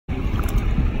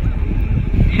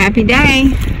Happy day.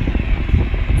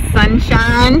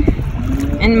 Sunshine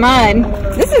and mud.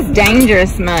 This is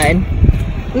dangerous mud.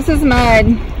 This is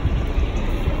mud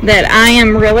that I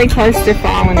am really close to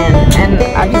falling in, and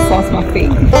I just lost my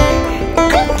feet.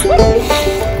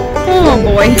 Oh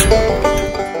boy.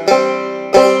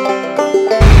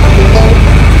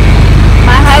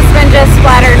 My husband just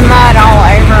splattered mud all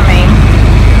over me.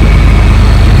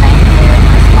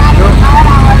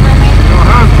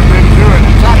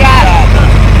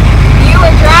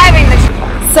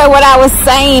 So what I was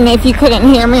saying, if you couldn't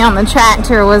hear me on the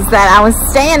tractor, was that I was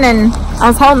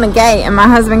holding the gate, and my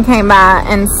husband came by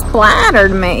and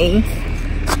splattered me.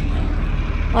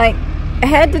 Like,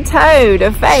 head to toe,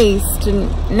 to face, to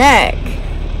neck.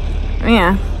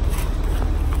 Yeah.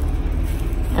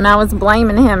 And I was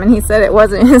blaming him, and he said it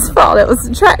wasn't his fault, it was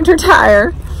the tractor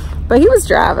tire. But he was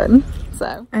driving,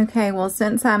 so. Okay, well,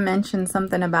 since I mentioned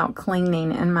something about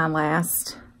cleaning in my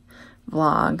last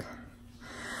vlog,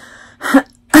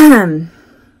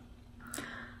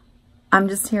 I'm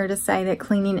just here to say that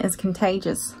cleaning is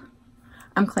contagious.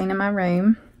 I'm cleaning my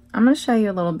room. I'm going to show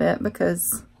you a little bit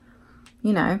because,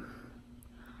 you know,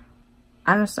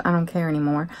 I don't care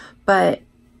anymore. But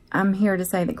I'm here to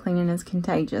say that cleaning is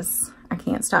contagious. I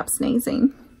can't stop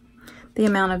sneezing. The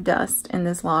amount of dust in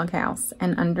this log house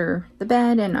and under the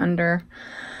bed and under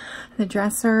the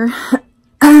dresser.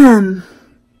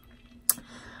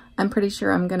 I'm pretty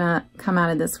sure I'm gonna come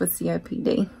out of this with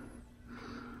COPD.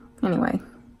 Anyway,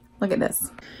 look at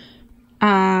this.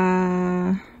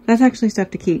 That's actually stuff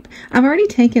to keep. I've already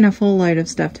taken a full load of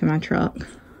stuff to my truck.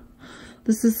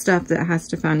 This is stuff that has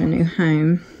to find a new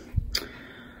home.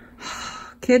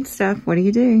 Kid stuff, what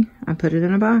do? I put it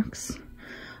in a box.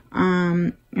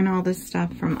 And all this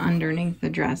stuff from underneath the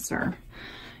dresser.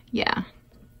 Yeah.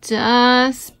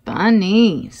 Dust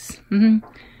bunnies.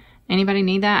 Anybody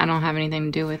need that? I don't have anything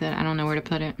to do with it. I don't know where to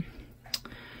put it.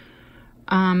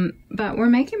 But we're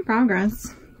making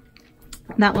progress.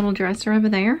 That little dresser over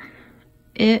there,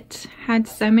 it had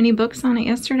so many books on it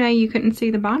yesterday you couldn't see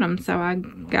the bottom, so I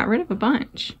got rid of a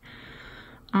bunch.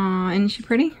 Isn't she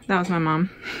pretty? That was my mom.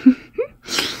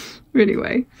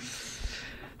 Anyway,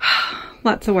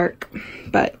 lots of work,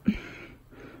 but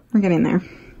we're getting there.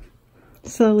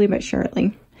 Slowly but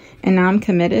surely. And now I'm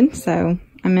committed, so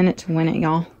I'm in it to win it,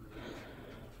 y'all.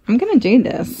 I'm gonna do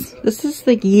this. This is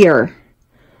the year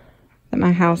that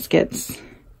my house gets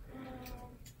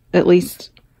at least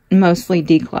mostly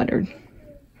decluttered.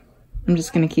 I'm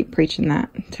just gonna keep preaching that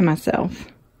to myself.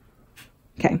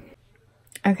 Okay.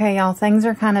 Okay, y'all, things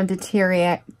are kind of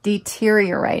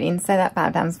deteriorating. Say that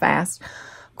 5 times fast.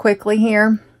 Quickly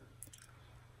here.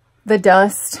 The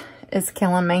dust is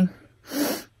killing me.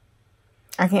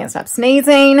 I can't stop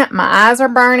sneezing. My eyes are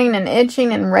burning and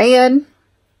itching and red.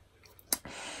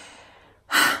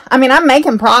 I mean, I'm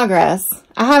making progress.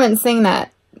 I haven't seen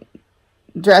that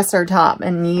dresser top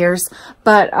in years,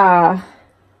 but I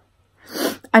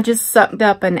just sucked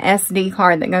up an SD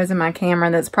card that goes in my camera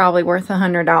that's probably worth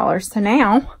 $100. So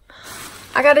now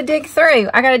I got to dig through.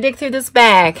 I got to dig through this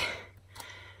bag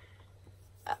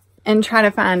and try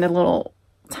to find a little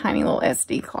tiny little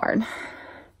SD card.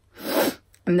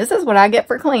 And this is what I get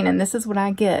for cleaning. This is what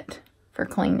I get for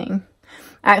cleaning.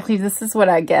 Actually, this is what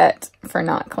I get for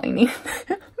not cleaning.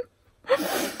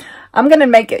 I'm going to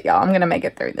make it, y'all. I'm going to make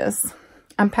it through this.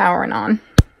 I'm powering on.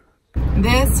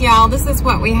 This, y'all, this is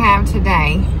what we have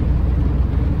today.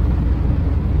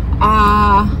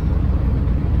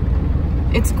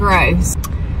 It's gross.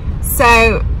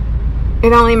 So,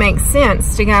 it only makes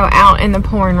sense to go out in the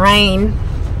pouring rain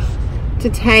to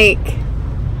take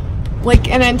like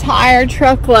an entire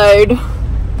truckload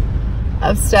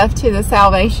of stuff to the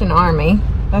Salvation Army.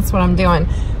 That's what I'm doing.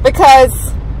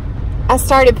 Because I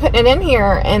started putting it in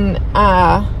here and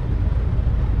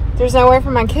there's nowhere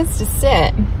for my kids to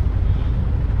sit.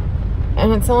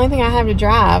 And it's the only thing I have to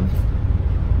drive.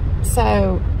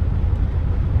 So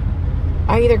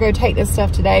I either go take this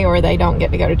stuff today or they don't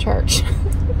get to go to church.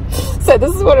 So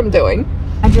this is what I'm doing.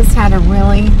 I just had a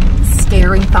really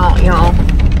scary thought, y'all.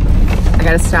 I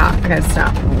gotta stop. I gotta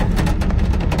stop.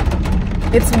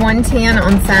 It's 1:10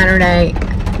 on Saturday.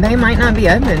 They might not be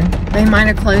open. They might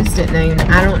have closed at noon.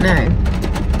 I don't know.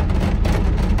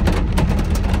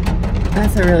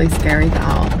 That's a really scary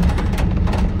thought.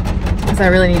 Because I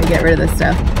really need to get rid of this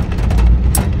stuff.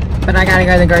 But I gotta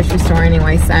go to the grocery store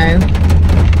anyway, so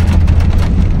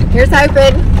here's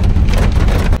hoping.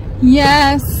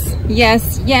 Yes,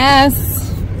 yes, yes.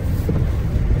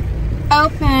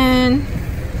 Open.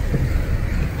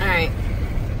 Alright.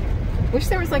 Wish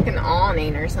there was like an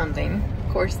awning or something.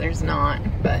 Of course there's not,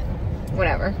 but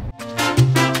whatever.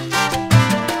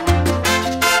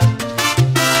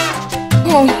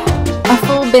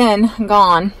 all been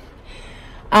gone.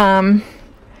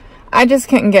 I just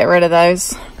couldn't get rid of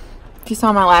those. If you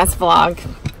saw my last vlog,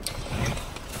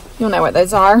 you'll know what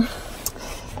those are.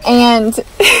 And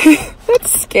that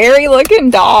scary looking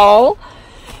doll,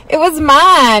 it was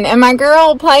mine, and my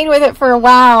girl played with it for a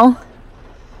while.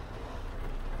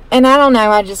 And I don't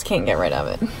know, I just can't get rid of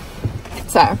it.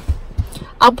 So,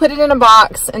 I'll put it in a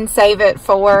box and save it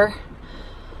for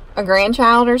a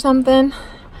grandchild or something.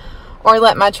 Or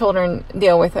let my children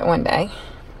deal with it one day.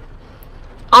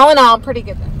 All in all, pretty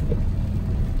good.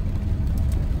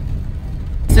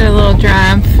 Just did a little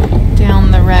drive down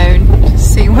the road to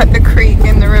see what the creek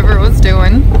and the river was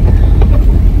doing.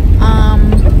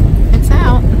 It's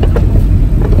out.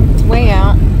 It's way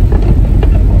out.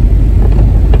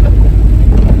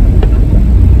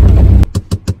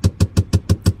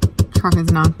 Truck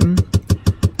is knocking.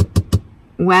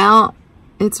 Well,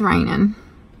 it's raining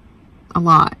a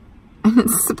lot, and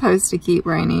it's supposed to keep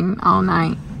raining all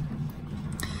night.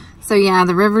 So yeah,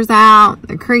 the river's out,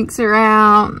 the creeks are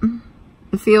out,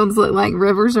 the fields look like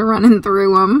rivers are running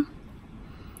through them.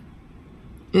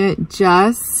 It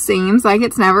just seems like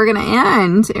it's never gonna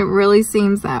end. It really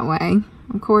seems that way.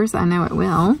 Of course, I know it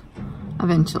will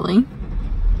eventually.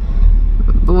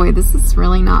 But boy, this is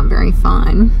really not very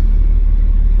fun.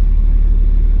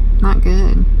 Not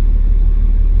good.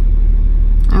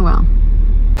 Oh well.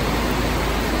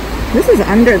 This is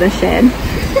under the shed.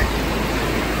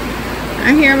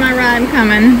 I hear my ride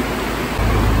coming.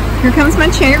 Here comes my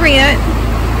chariot.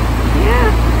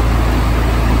 Yeah.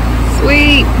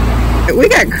 Sweet. We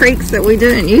got creeks that we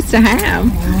didn't used to have.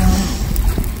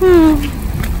 Oh.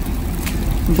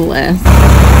 Bless.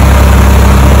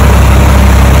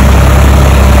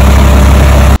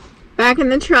 Back in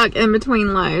the truck in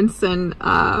between loads, and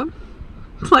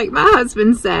like my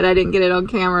husband said, I didn't get it on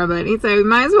camera, but he said we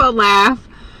might as well laugh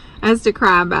as to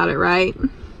cry about it, right?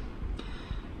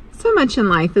 So much in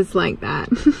life is like that.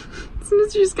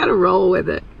 Sometimes you just gotta roll with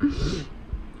it.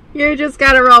 You just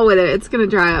gotta roll with it. It's gonna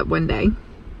dry up one day.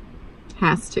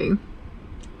 Has to.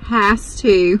 Has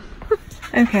to.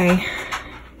 Okay.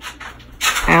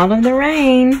 Out of the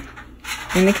rain.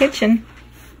 In the kitchen.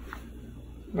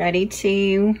 Ready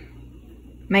to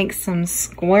make some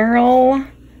squirrel.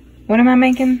 What am I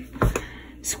making?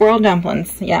 Squirrel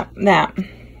dumplings. Yeah, that.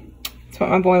 That's what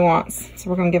my boy wants.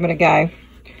 So we're gonna give it a go.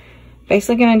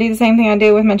 Basically gonna do the same thing I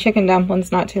did with my chicken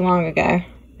dumplings not too long ago.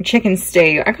 Chicken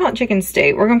stew. I call it chicken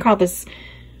stew. We're gonna call this,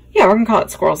 yeah, we're gonna call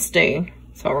it squirrel stew.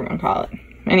 That's what we're gonna call it.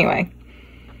 Anyway,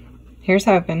 here's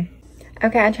hoping.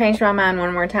 Okay, I changed my mind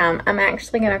one more time. I'm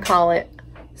actually gonna call it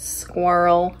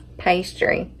squirrel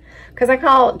pastry. Because I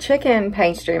call it chicken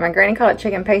pastry. My granny called it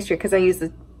chicken pastry because I use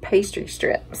the pastry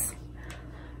strips.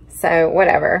 So,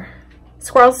 whatever.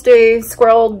 Squirrel stew,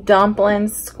 squirrel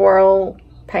dumplings, squirrel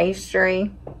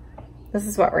pastry. This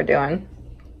is what we're doing.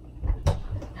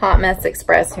 Hot Mess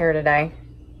Express here today.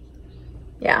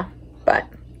 Yeah, but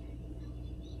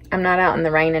I'm not out in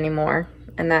the rain anymore,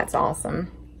 and that's awesome.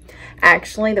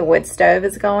 Actually, the wood stove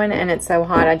is going, and it's so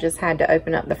hot I just had to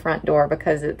open up the front door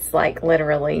because it's like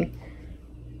literally,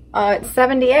 it's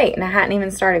 78, and I hadn't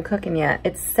even started cooking yet.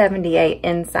 It's 78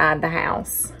 inside the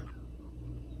house.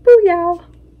 Booyah!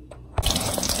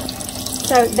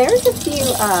 So there's a few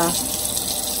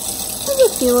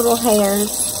little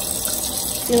hairs,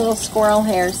 a few little squirrel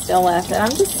hairs still left, and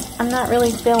I'm not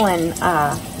really feeling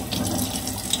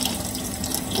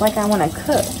like I want to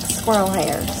cook squirrel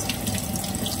hairs.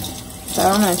 So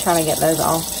I'm going to try to get those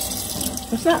off.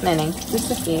 There's not many,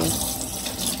 just a few.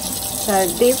 So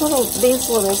these little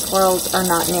squirrels are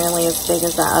not nearly as big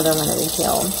as that other one that we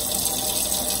killed.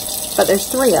 But there's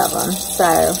 3 of them,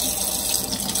 so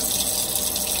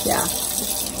yeah.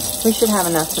 We should have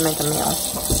enough to make a meal.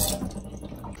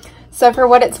 So for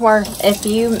what it's worth, if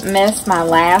you missed my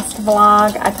last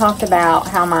vlog, I talked about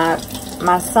how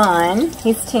my son,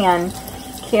 he's 10,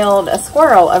 killed a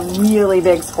squirrel, a really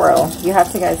big squirrel. You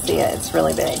have to go see it. It's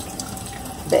really big.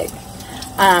 Big.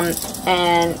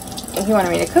 And he wanted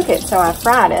me to cook it, so I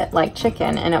fried it like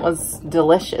chicken, and it was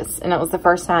delicious. And it was the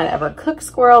first time I'd ever cooked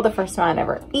squirrel, the first time I'd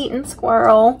ever eaten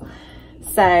squirrel.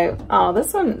 So, oh,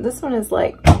 this one is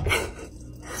like,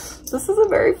 this is a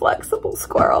very flexible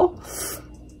squirrel.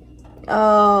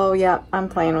 Oh, yeah, I'm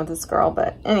playing with the squirrel,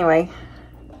 but anyway.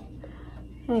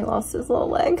 And he lost his little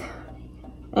leg.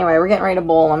 Anyway, we're getting ready to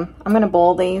boil them. I'm going to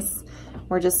boil these.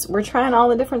 We're trying all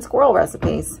the different squirrel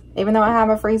recipes, even though I have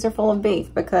a freezer full of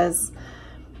beef, because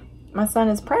my son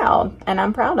is proud, and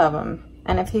I'm proud of him.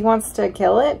 And if he wants to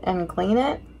kill it and clean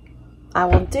it, I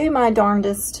will do my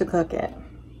darndest to cook it.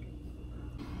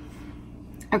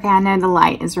 Okay, I know the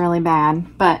light is really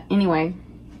bad, but anyway,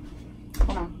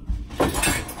 hold on.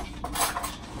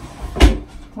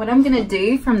 What I'm gonna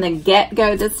do from the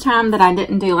get-go this time that I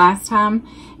didn't do last time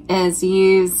is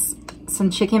use some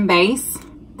chicken base.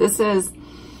 It's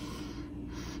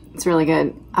really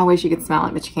good. I wish you could smell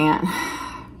it, but you can't.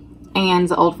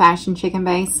 Ann's old-fashioned chicken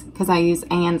base, because I use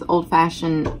Ann's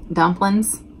old-fashioned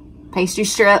dumplings, pastry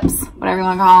strips, whatever you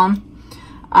want to call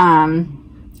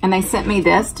them. And they sent me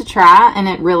this to try, and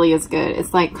it really is good.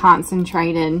 It's like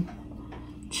concentrated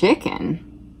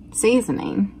chicken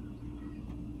seasoning.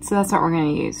 So that's what we're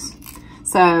going to use.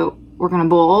 So we're going to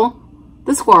boil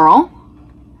the squirrel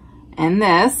in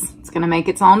this. It's going to make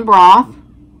its own broth,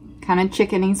 kind of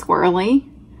chickeny, squirrely.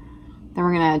 Then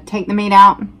we're going to take the meat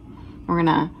out. We're going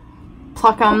to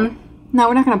pluck them. No,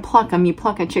 we're not going to pluck them. You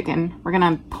pluck a chicken. We're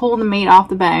going to pull the meat off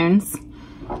the bones.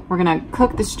 We're going to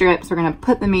cook the strips. We're going to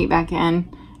put the meat back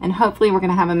in. And hopefully we're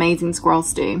going to have amazing squirrel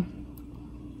stew.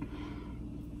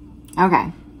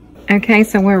 Okay. Okay,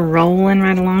 so we're rolling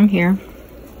right along here.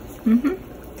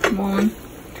 One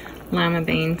lima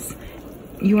beans.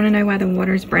 You want to know why the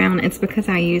water's brown? It's because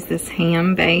I use this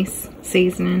ham base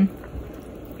seasoning,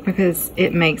 because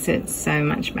it makes it so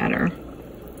much better.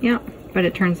 Yep, but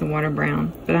it turns the water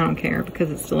brown, but I don't care because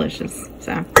it's delicious.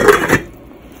 So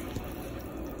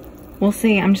we'll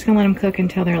see. I'm just gonna let them cook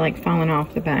until they're like falling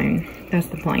off the bone. That's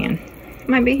the plan.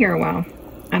 Might be here a while.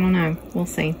 I don't know. We'll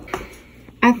see.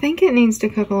 I think it needs to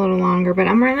cook a little longer, but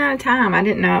I'm running out of time. I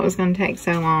didn't know it was going to take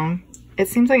so long. It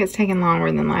seems like it's taking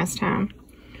longer than last time.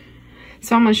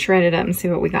 So I'm going to shred it up and see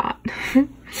what we got.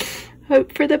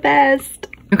 Hope for the best.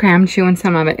 Okay, I'm chewing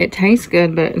some of it. It tastes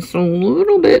good, but it's a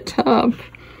little bit tough.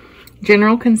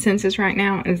 General consensus right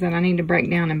now is that I need to break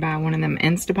down and buy one of them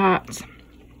Instapots.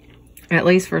 At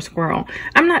least for Squirrel.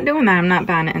 I'm not doing that. I'm not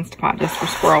buying an Instapot just for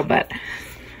Squirrel, but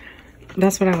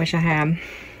that's what I wish I had.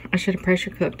 I should have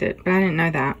pressure cooked it, but I didn't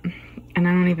know that. And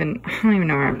I don't even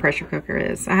know where a pressure cooker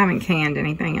is. I haven't canned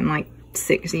anything in like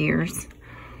 6 years.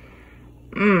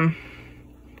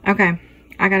 Okay,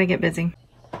 I gotta get busy.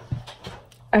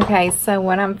 Okay, so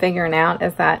what I'm figuring out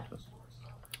is that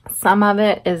some of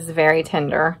it is very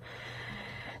tender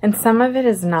and some of it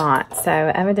is not. So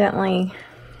evidently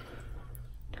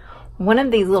one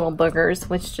of these little boogers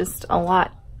was just a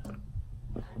lot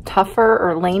tougher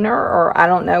or leaner, or I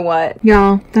don't know what.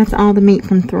 Y'all, that's all the meat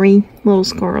from 3 little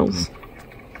squirrels.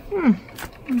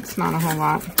 It's not a whole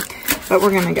lot, but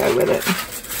we're gonna go with it.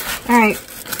 All right,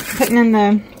 putting in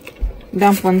the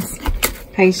dumplings,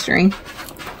 pastry,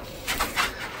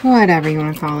 whatever you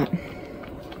want to call it.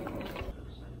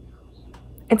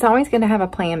 It's always good to have a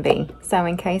plan B. So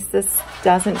in case this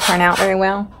doesn't turn out very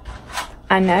well,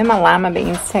 I know my lima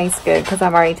beans taste good because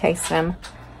I've already tasted them.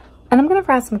 And I'm gonna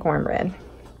fry some cornbread.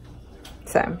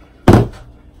 So,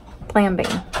 plan B,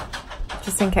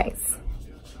 just in case.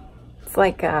 It's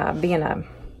like being a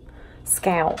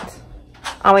scout.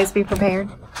 Always be prepared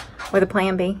with a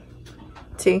plan B.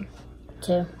 2,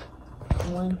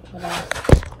 1, whatever.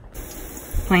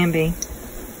 Plan B.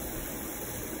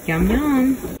 Yum,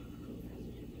 yum.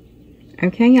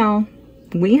 Okay, y'all.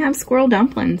 We have squirrel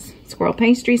dumplings. Squirrel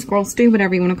pastry, squirrel stew,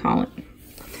 whatever you want to call it.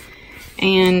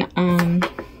 And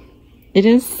it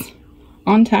is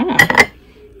on time.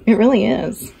 It really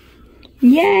is.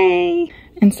 Yay!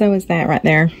 And so is that right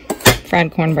there.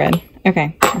 Fried cornbread.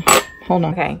 Okay, hold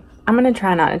on. Okay, I'm going to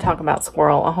try not to talk about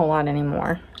squirrel a whole lot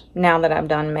anymore. Now that I've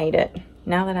done made it.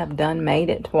 Now that I've done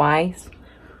made it twice.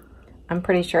 I'm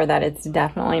pretty sure that it's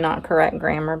definitely not correct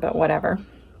grammar, but whatever.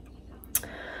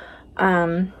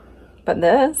 But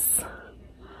this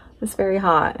is very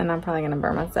hot, and I'm probably going to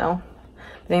burn myself.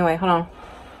 But anyway, hold on.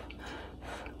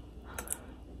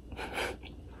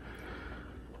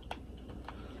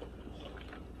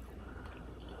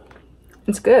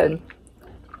 It's good.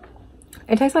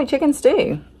 It tastes like chicken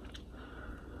stew.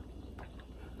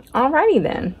 Alrighty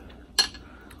then.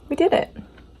 We did it.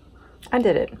 I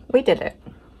did it. We did it.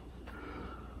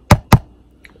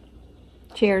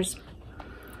 Cheers.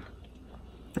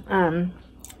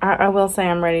 I will say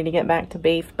I'm ready to get back to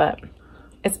beef, but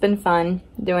it's been fun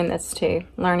doing this too.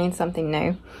 Learning something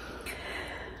new.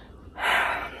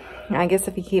 I guess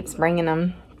if he keeps bringing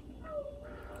them,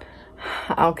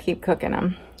 I'll keep cooking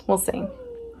them. We'll see.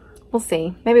 We'll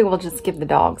see. Maybe we'll just give the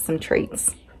dogs some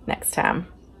treats next time.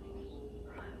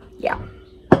 Yeah.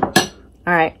 All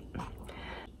right.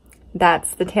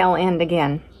 That's the tail end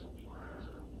again.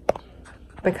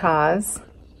 Because